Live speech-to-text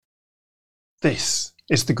This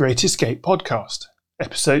is the Great Escape Podcast,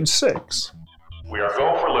 Episode 6. We are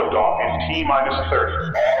go for liftoff in T-minus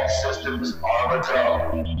 30. All systems are a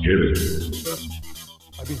go. Get it.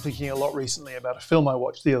 I've been thinking a lot recently about a film I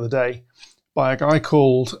watched the other day by a guy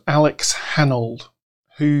called Alex Honnold,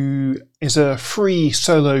 who is a free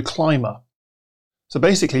solo climber. So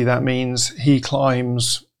basically that means he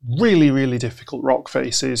climbs really, really difficult rock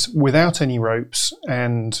faces without any ropes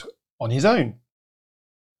and on his own.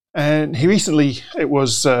 And he recently, it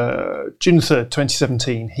was June 3rd,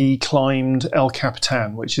 2017, he climbed El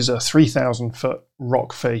Capitan, which is a 3,000 foot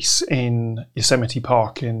rock face in Yosemite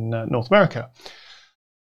Park in North America.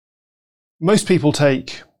 Most people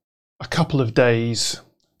take a couple of days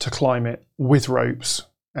to climb it with ropes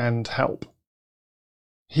and help.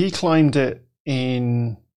 He climbed it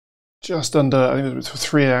in just under, I think it was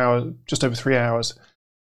 3 hours, just over 3 hours,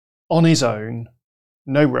 on his own.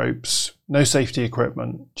 No ropes, no safety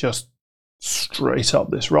equipment, just straight up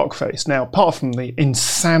this rock face. Now, apart from the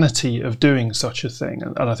insanity of doing such a thing,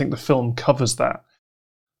 and I think the film covers that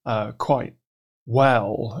quite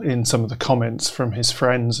well in some of the comments from his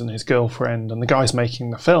friends and his girlfriend and the guys making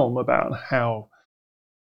the film about how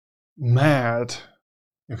mad,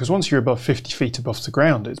 because once you're above 50 feet above the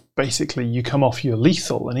ground, it's basically you come off your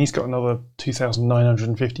lethal, and he's got another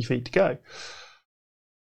 2,950 feet to go.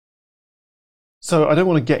 So I don't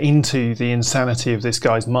want to get into the insanity of this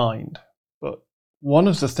guy's mind, but one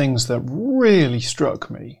of the things that really struck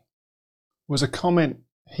me was a comment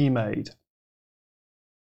he made.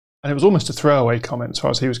 And it was almost a throwaway comment as far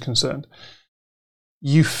as he was concerned.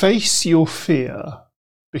 You face your fear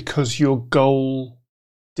because your goal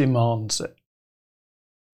demands it.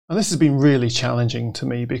 And this has been really challenging to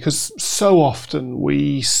me because so often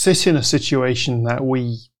we sit in a situation that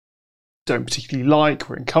we don't particularly like,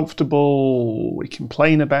 we're uncomfortable, we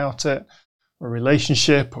complain about it, or a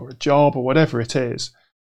relationship or a job or whatever it is,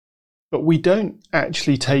 but we don't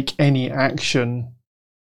actually take any action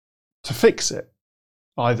to fix it,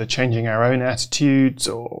 either changing our own attitudes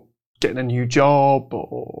or getting a new job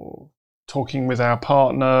or talking with our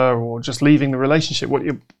partner or just leaving the relationship.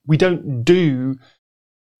 We don't do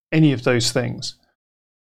any of those things.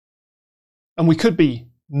 And we could be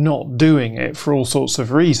not doing it for all sorts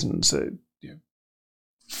of reasons.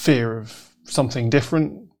 Fear of something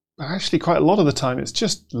different. But actually, quite a lot of the time, it's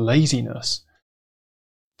just laziness.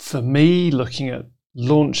 For me, looking at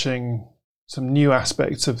launching some new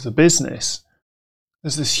aspects of the business,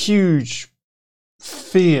 there's this huge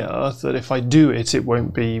fear that if I do it, it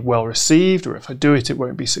won't be well received, or if I do it, it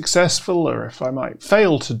won't be successful, or if I might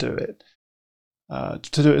fail to do it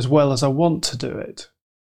as well as I want to do it.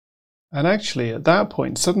 And actually, at that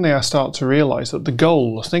point, suddenly I start to realize that the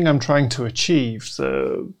goal, the thing I'm trying to achieve,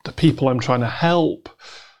 the people I'm trying to help,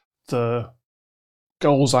 the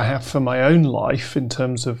goals I have for my own life in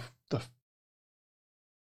terms of the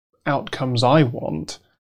outcomes I want,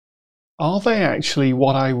 are they actually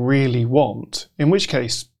what I really want? In which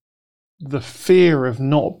case, the fear of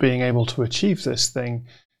not being able to achieve this thing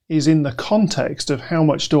is in the context of how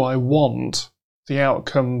much do I want the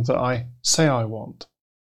outcome that I say I want.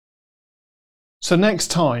 So next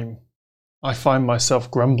time I find myself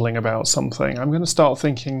grumbling about something, I'm going to start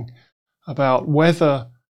thinking about whether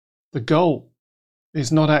the goal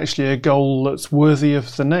is not actually a goal that's worthy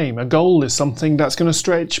of the name. A goal is something that's going to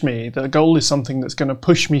stretch me. The goal is something that's going to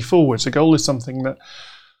push me forwards. A goal is something that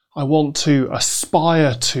I want to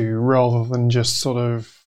aspire to rather than just sort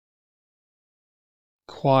of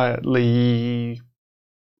quietly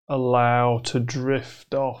allow to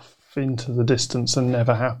drift off into the distance and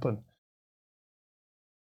never happen.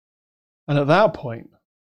 And at that point,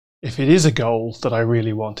 if it is a goal that I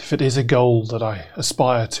really want, if it is a goal that I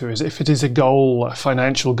aspire to, if it is a goal, a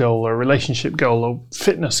financial goal, a relationship goal, a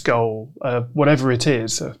fitness goal, whatever it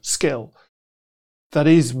is, a skill, that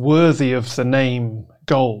is worthy of the name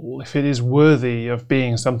goal, if it is worthy of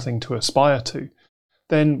being something to aspire to,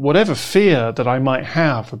 then whatever fear that I might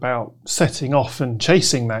have about setting off and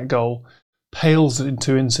chasing that goal pales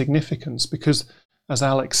into insignificance because, as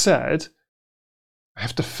Alex said, I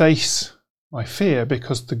have to face my fear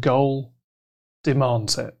because the goal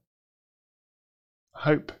demands it. I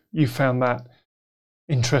hope you found that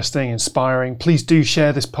interesting, inspiring. Please do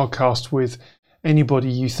share this podcast with anybody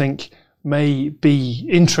you think may be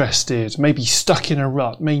interested, may be stuck in a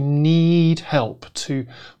rut, may need help to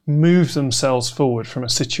move themselves forward from a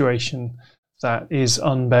situation that is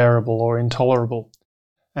unbearable or intolerable.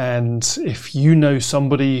 And if you know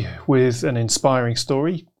somebody with an inspiring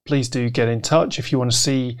story, please do get in touch. If you want to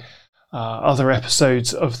see other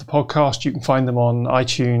episodes of the podcast, you can find them on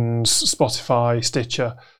iTunes, Spotify,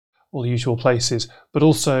 Stitcher, all the usual places, but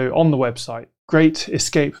also on the website,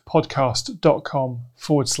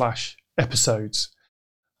 greatescapepodcast.com/episodes,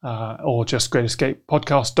 or just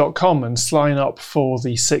greatescapepodcast.com and sign up for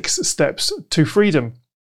the 6 steps to freedom.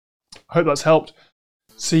 I hope that's helped.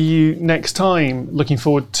 See you next time. Looking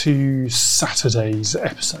forward to Saturday's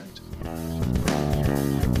episode.